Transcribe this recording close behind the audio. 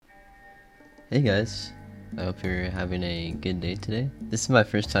Hey guys, I hope you're having a good day today. This is my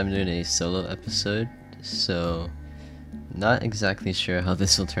first time doing a solo episode, so not exactly sure how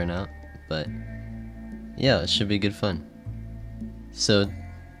this will turn out, but yeah, it should be good fun. So,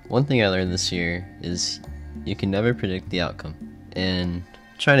 one thing I learned this year is you can never predict the outcome. And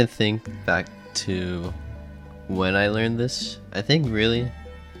trying to think back to when I learned this, I think really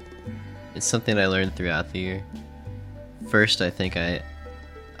it's something I learned throughout the year. First, I think I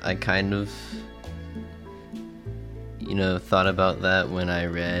kind of thought about that when I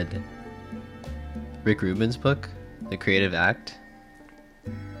read Rick Rubin's book, The Creative Act,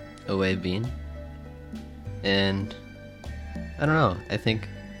 A Way of Being. And I don't know, I think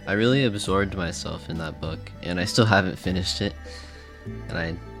I really absorbed myself in that book, and I still haven't finished it, and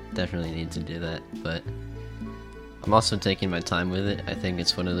I definitely need to do that, but I'm also taking my time with it. I think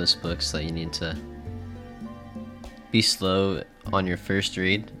it's one of those books that you need to be slow on your first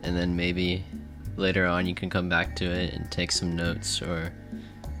read, and then maybe later on you can come back to it and take some notes or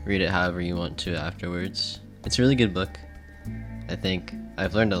read it however you want to afterwards. It's a really good book. I think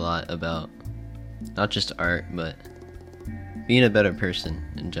I've learned a lot about not just art, but being a better person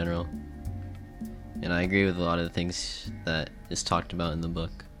in general. And I agree with a lot of the things that is talked about in the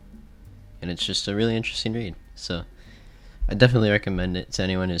book. And it's just a really interesting read. So I definitely recommend it to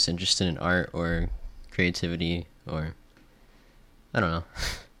anyone who's interested in art or creativity or I don't know.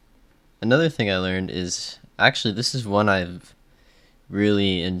 Another thing I learned is, actually this is one I've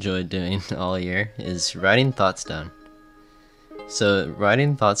really enjoyed doing all year, is writing thoughts down. So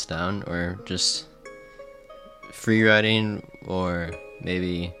writing thoughts down, or just free writing, or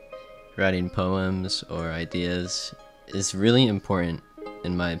maybe writing poems or ideas, is really important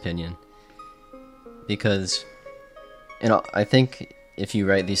in my opinion. Because I think if you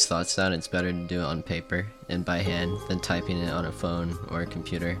write these thoughts down, it's better to do it on paper and by hand than typing it on a phone or a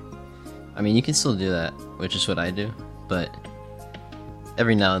computer. I mean, you can still do that, which is what I do, but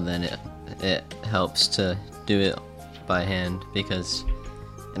every now and then it helps to do it by hand, because,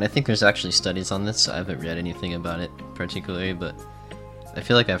 and I think there's actually studies on this, so I haven't read anything about it particularly, but I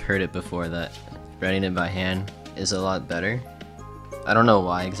feel like I've heard it before that writing it by hand is a lot better. I don't know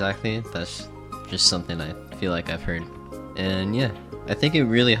why exactly, that's just something I feel like I've heard. And yeah, I think it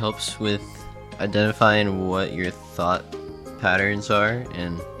really helps with identifying what your thought patterns are,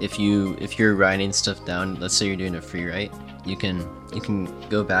 and if you're writing stuff down, let's say you're doing a free write, you can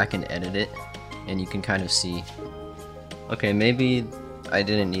go back and edit it, and you can kind of see, okay, maybe I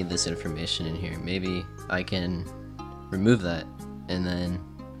didn't need this information in here, maybe I can remove that, and then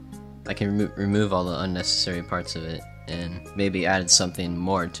I can remove all the unnecessary parts of it and maybe add something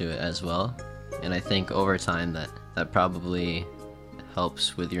more to it as well. And I think over time that probably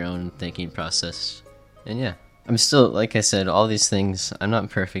helps with your own thinking process. And yeah, I'm still, like I said, all these things, I'm not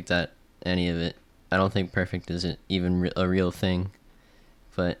perfect at any of it. I don't think perfect is even a real thing,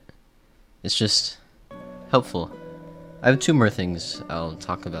 but it's just helpful. I have two more things I'll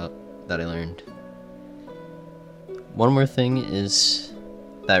talk about that I learned. One more thing is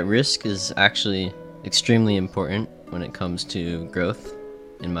that risk is actually extremely important when it comes to growth,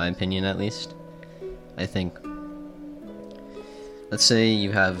 in my opinion at least. I think, let's say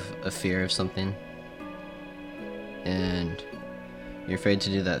you have a fear of something, and you're afraid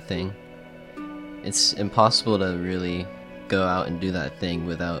to do that thing. It's impossible to really go out and do that thing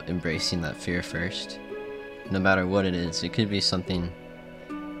without embracing that fear first. No matter what it is, it could be something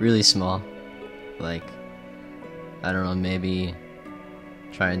really small, like, I don't know, maybe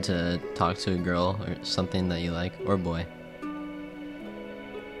trying to talk to a girl or something that you like, or boy.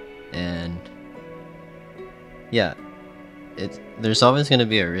 And yeah, there's always going to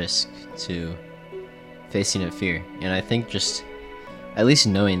be a risk to facing a fear, and I think just at least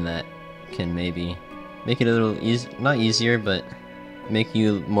knowing that can maybe make it a little not easier, but make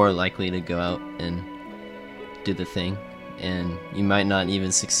you more likely to go out and do the thing. And you might not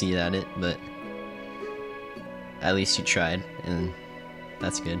even succeed at it, but at least you tried, and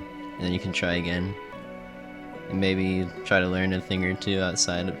that's good. And then you can try again, and maybe try to learn a thing or two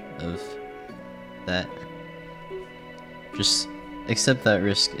outside of that. Just accept that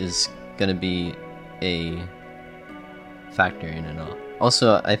risk is gonna be a factor in it all.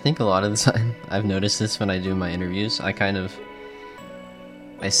 Also, I think a lot of the time, I've noticed this when I do my interviews, I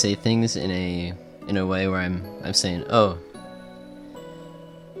say things in a way where I'm saying, oh,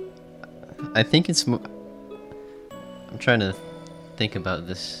 I think it's I'm trying to think about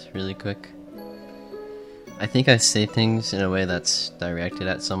this really quick. I think I say things in a way that's directed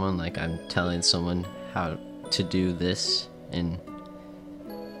at someone, like I'm telling someone how to do this, and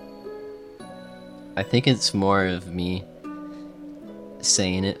I think it's more of me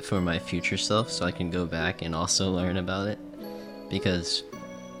saying it for my future self so I can go back and also learn about it, because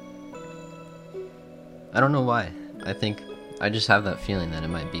I don't know why. I think I just have that feeling that it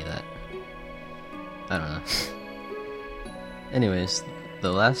might be that. I don't know. Anyways,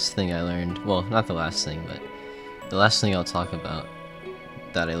 the last thing I learned, well, not the last thing, but the last thing I'll talk about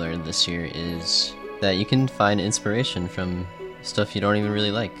that I learned this year is that you can find inspiration from stuff you don't even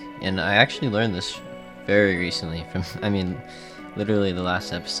really like. And I actually learned this very recently from, literally the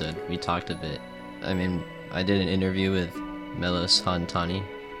last episode we talked a bit. I did an interview with Melos Hantani,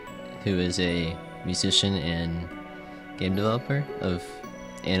 who is a musician and game developer of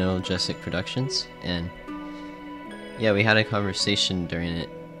Analgesic Productions, and yeah, we had a conversation during it,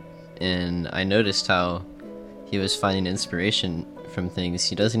 and I noticed how he was finding inspiration from things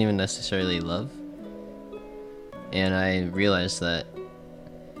he doesn't even necessarily love, and I realized that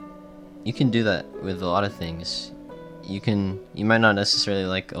you can do that with a lot of things. You might not necessarily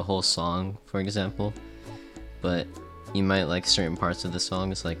like a whole song, for example, but you might like certain parts of the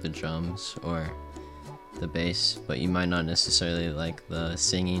songs, like the drums or the bass, but you might not necessarily like the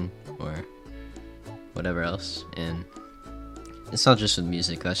singing or whatever else. And it's not just with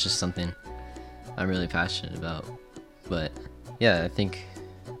music, that's just something I'm really passionate about. But yeah, I think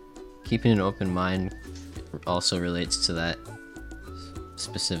keeping an open mind also relates to that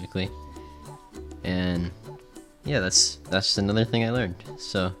specifically. And yeah, that's just another thing I learned.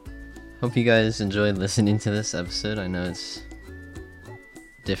 So hope you guys enjoyed listening to this episode. I know it's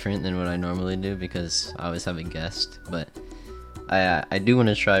different than what I normally do because I always have a guest, but I do want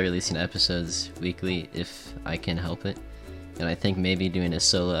to try releasing episodes weekly if I can help it. And I think maybe doing a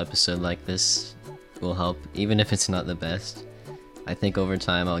solo episode like this will help, even if it's not the best. I think over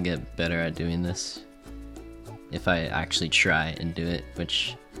time I'll get better at doing this if I actually try and do it,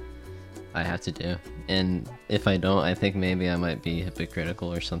 which I have to do. And if I don't, I think maybe I might be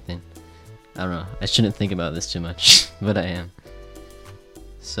hypocritical or something. I don't know. I shouldn't think about this too much, but I am.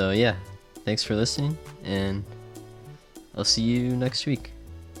 So yeah, thanks for listening, and I'll see you next week.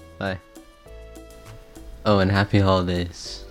 Bye. Oh, and happy holidays.